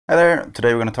Hi there,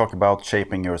 today we're going to talk about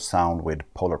shaping your sound with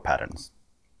polar patterns.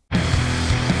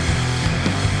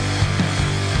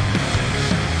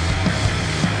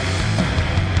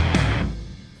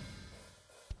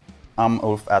 I'm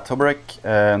Ulf at HoboRec,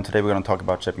 and today we're going to talk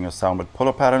about shaping your sound with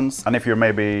polar patterns. And if you're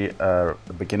maybe a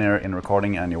beginner in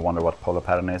recording and you wonder what polar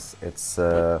pattern is, it's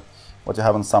what you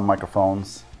have on some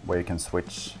microphones where you can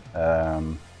switch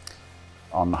on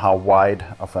how wide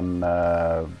of an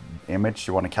image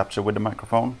you want to capture with the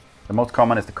microphone. The most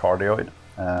common is the cardioid,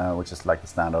 which is like the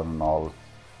standard on all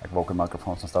like vocal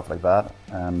microphones and stuff like that.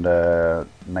 And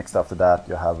next after that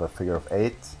you have a figure of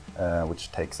 8,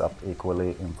 which takes up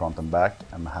equally in front and back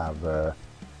and have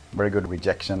very good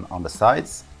rejection on the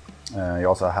sides. You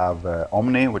also have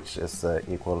omni, which is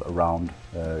equal around,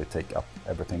 you take up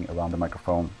everything around the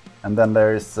microphone. And then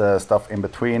there is stuff in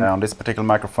between. On this particular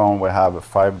microphone we have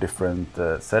 5 different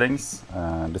settings.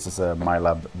 This is a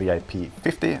Milan VIP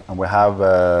 50, and we have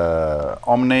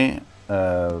omni.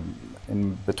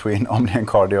 In between omni and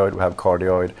cardioid we have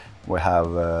cardioid, we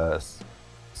have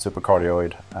super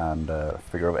cardioid and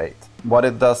figure of 8. What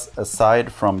it does,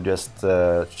 aside from just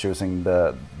choosing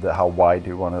the how wide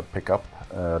you want to pick up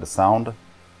the sound,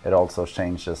 it also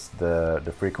changes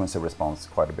the frequency response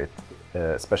quite a bit,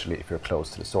 especially if you're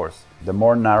close to the source. The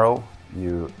more narrow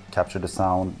you capture the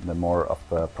sound, the more of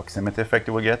a proximity effect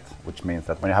you will get, which means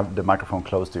that when you have the microphone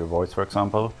close to your voice, for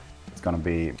example, it's going to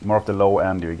be more of the low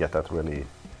end, you get that really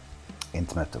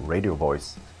intimate radio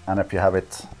voice. And if you have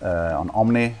it on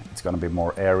omni, it's going to be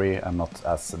more airy and not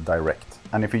as direct.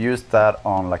 And if you use that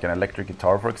on like an electric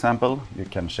guitar, for example, you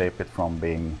can shape it from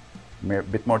being a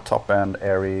bit more top end,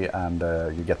 airy, and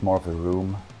you get more of a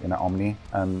room in an omni,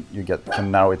 and you can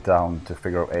narrow it down to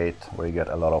figure of 8, where you get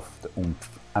a lot of the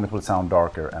oomph, and it will sound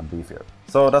darker and beefier.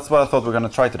 So that's what I thought we're going to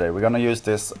try today. We're going to use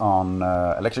this on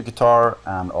electric guitar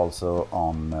and also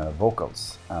on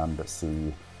vocals, and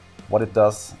see what it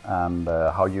does and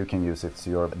how you can use it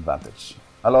to your advantage.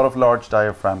 A lot of large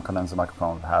diaphragm condenser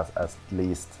microphones has at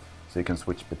least, so you can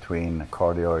switch between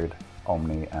cardioid,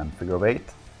 omni, and figure of 8.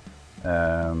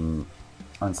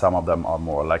 And some of them are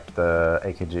more, like the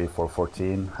AKG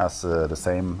 414 has the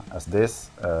same as this.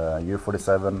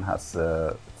 U47 has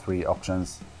 3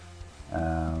 options.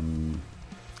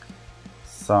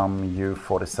 Some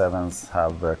U47s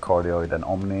have cardioid and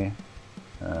omni.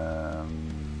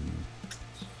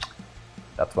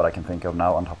 That's what I can think of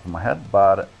now on top of my head,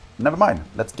 but never mind.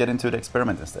 Let's get into the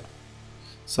experiment instead.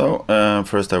 So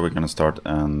first we're going to start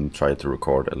and try to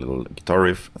record a little guitar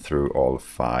riff through all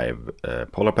 5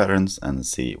 polar patterns and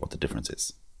see what the difference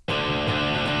is.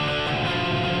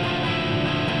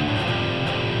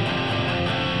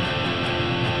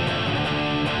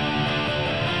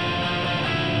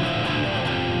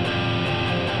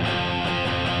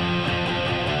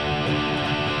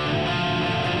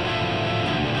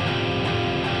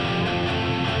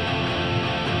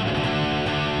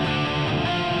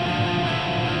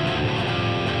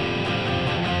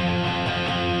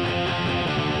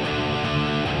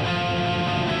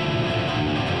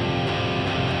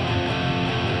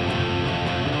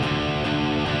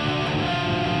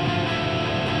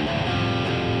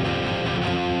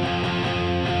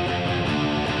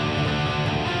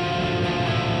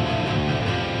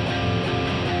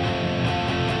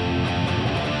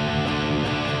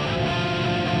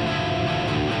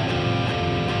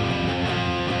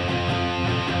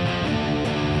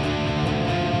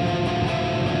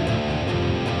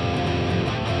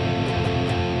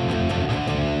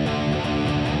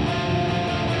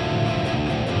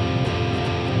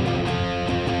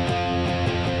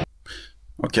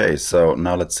 Okay, so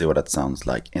now let's see what that sounds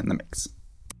like in the mix.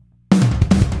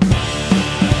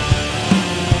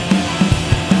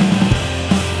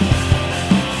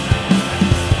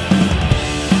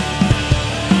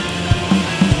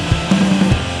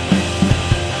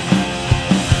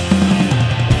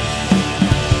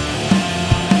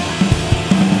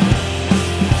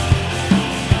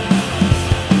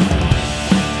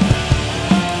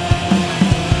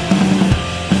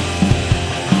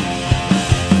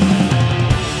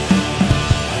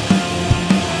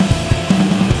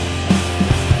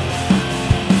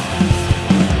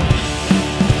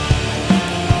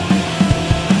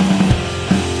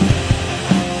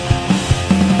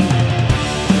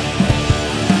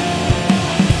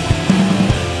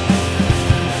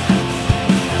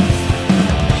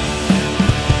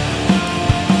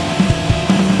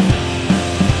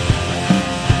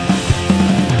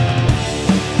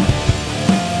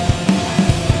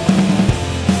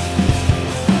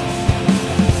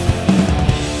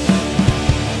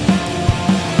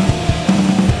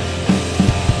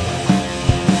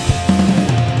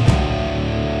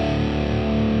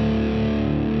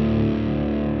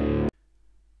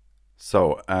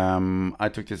 So I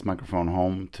took this microphone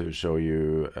home to show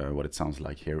you what it sounds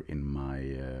like here in my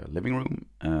living room.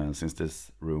 Since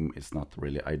this room is not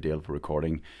really ideal for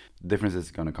recording, the difference is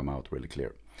going to come out really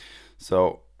clear.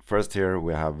 So first here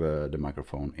we have the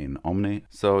microphone in Omni.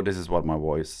 So this is what my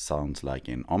voice sounds like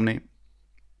in Omni.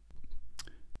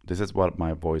 This is what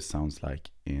my voice sounds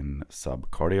like in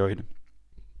subcardioid.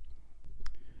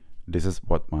 This is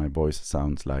what my voice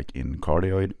sounds like in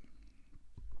cardioid.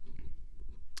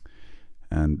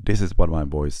 And this is what my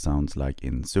voice sounds like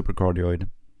in supercardioid.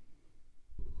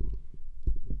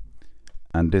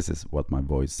 And this is what my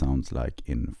voice sounds like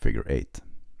in figure 8.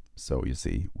 So you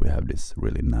see, we have this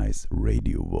really nice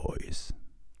radio voice.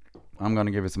 I'm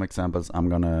gonna give you some examples. I'm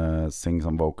gonna sing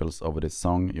some vocals over this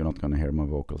song. You're not gonna hear my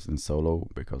vocals in solo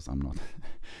because I'm not,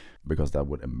 because that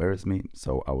would embarrass me.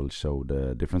 So I will show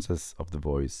the differences of the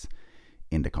voice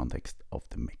in the context of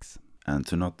the mix. And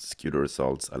to not skew the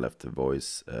results, I left the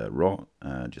voice raw,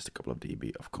 just a couple of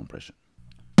dB of compression.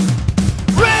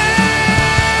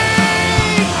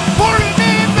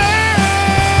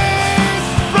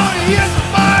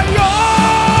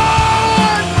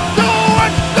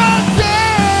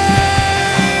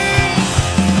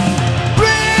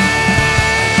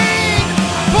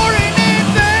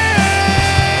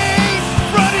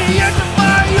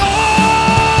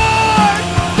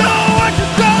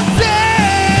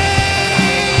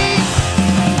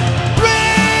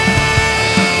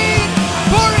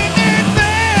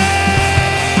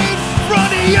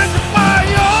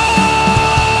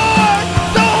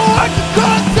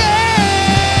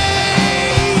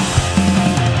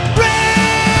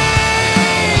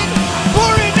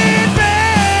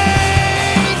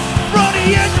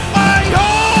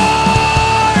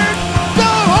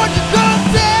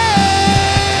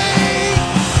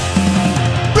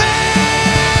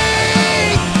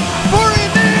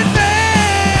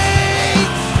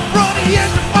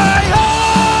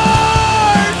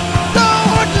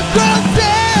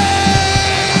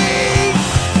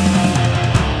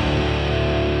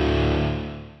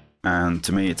 And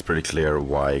to me it's pretty clear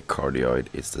why cardioid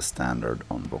is the standard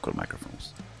on vocal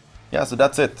microphones. Yeah, so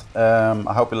that's it.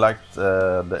 I hope you liked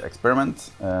the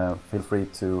experiment. Feel free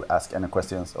to ask any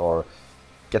questions or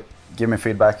give me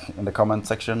feedback in the comment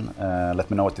section. Let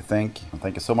me know what you think. And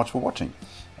thank you so much for watching.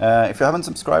 If you haven't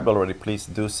subscribed already, please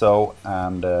do so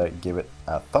and give it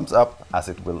a thumbs up, as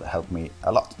it will help me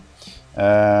a lot.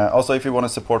 Also, if you want to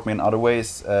support me in other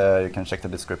ways, you can check the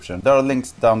description. There are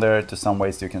links down there to some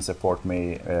ways you can support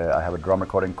me. I have a drum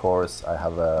recording course, I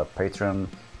have a Patreon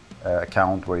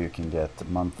account where you can get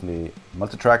monthly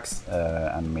multitracks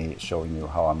and me showing you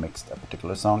how I mixed a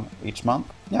particular song each month.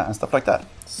 Yeah, and stuff like that.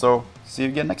 So, see you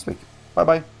again next week. Bye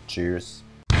bye. Cheers.